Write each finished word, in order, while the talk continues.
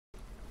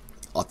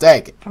I'll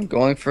take it. I'm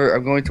going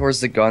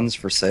towards the guns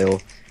for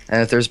sale.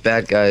 And if there's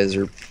bad guys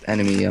or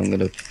enemy, I'm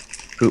gonna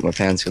poop my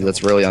pants because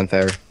that's really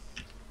unfair.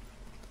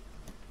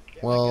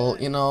 Well,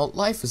 you know,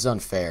 life is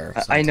unfair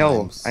I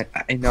know. sometimes.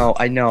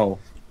 I know.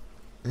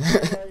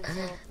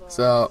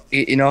 So,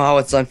 You know how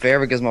it's unfair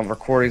because my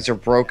recordings are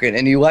broken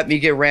and you let me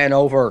get ran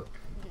over.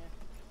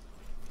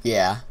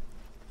 yeah.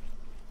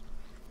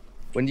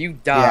 When you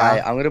die,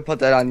 Yeah. I'm gonna put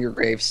that on your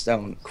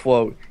gravestone.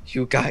 Quote,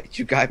 you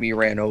got me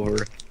ran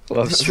over.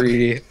 Love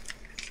Streety.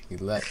 You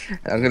let,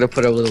 I'm gonna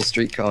put a little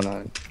street cone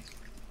on it.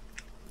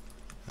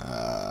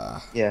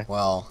 Yeah.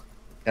 well,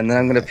 And then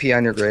I'm gonna pee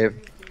on your grave.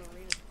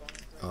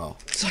 oh.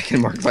 So I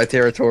can mark my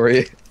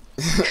territory.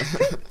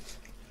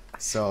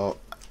 So,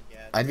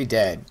 I'd be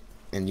dead,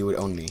 and you would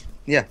own me.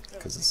 Yeah.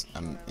 Because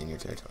I'm in your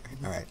territory.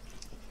 Alright.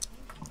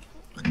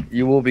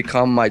 You will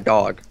become my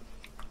dog.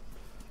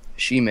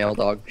 She-male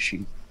dog.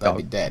 She But I'd dog.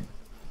 be dead.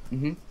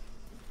 Mm-hmm.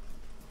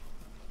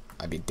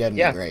 I'd be dead in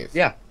Yeah. the grave.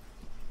 Yeah.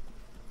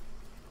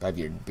 But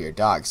I'd be your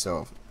dog,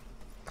 so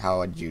how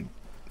would you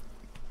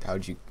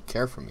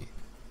care for me?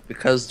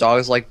 Because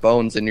dogs like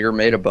bones and you're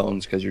made of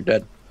bones because you're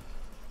dead.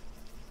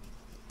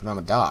 But I'm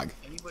a dog.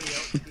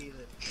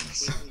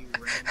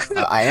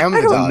 I am the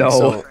I don't dog,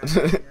 know.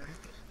 so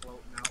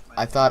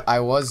I thought I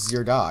was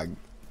your dog.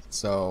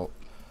 So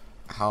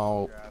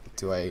how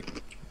do I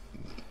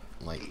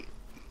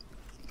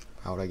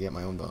how would I get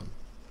my own bone?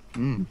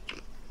 Mm.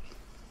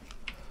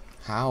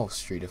 How,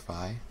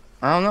 Streetify?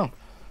 I don't know.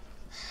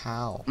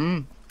 How?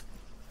 Mm.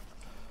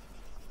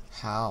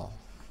 How?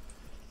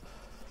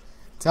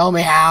 Tell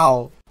me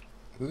how!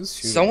 Who's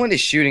shooting? Someone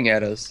is shooting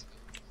at us.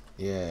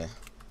 Yeah.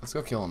 Let's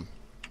go kill him.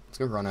 Let's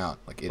go run out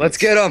like idiots. Let's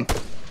get him.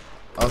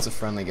 Oh, it's a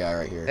friendly guy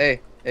right here. Hey.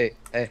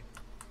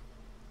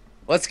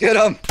 Let's get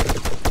him.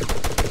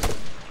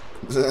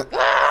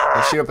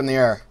 Let's shoot up in the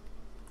air.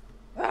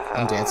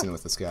 I'm dancing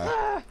with this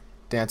guy.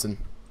 Dancing.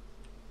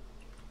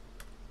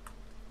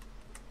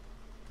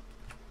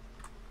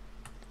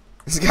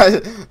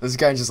 This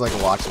guy just like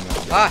watching me.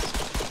 Ah.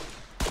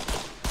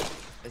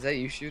 Is that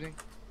you shooting?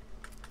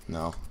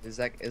 No. Is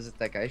it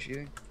that guy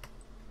shooting?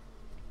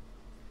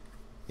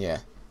 Yeah.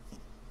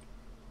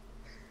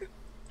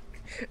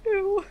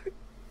 Ew.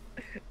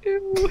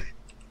 Ew.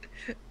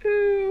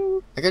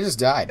 Ew. That guy just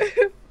died.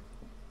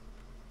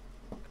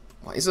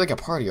 Well, it's like a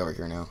party over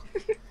here now.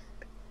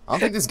 I don't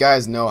think these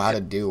guys know how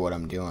to do what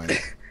I'm doing.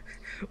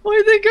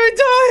 Why did that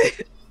guy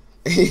die?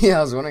 Yeah,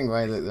 I was wondering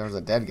why there was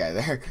a dead guy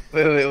there.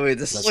 Wait.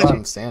 This That's is why what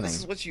I'm standing. This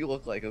is what you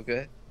look like,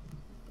 okay?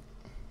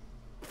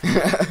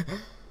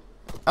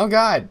 Oh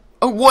God!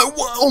 Oh what?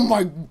 Oh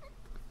my! What?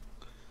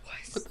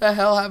 What the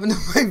hell happened to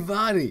my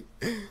body?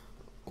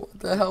 What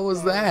the hell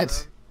was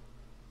that?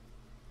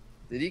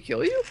 Did he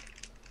kill you?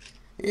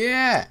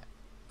 Yeah.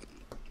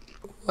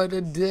 What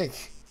a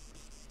dick.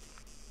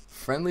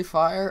 Friendly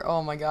fire?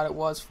 Oh my God! It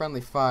was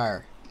friendly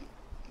fire.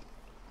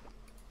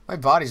 My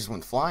body just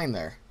went flying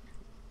there.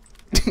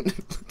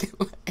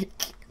 Look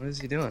at What is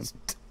he doing?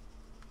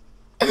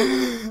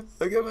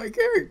 look at my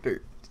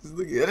character. Just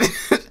look at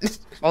it.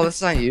 Oh,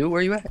 that's not you. Where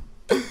are you at?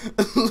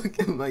 Look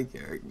at my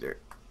character.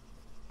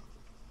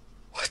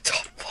 What the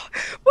fuck?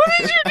 What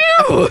did you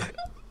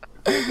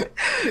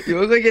do? You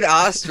look like an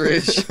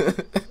ostrich.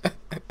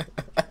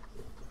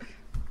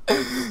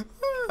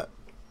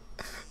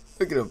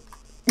 Look at him.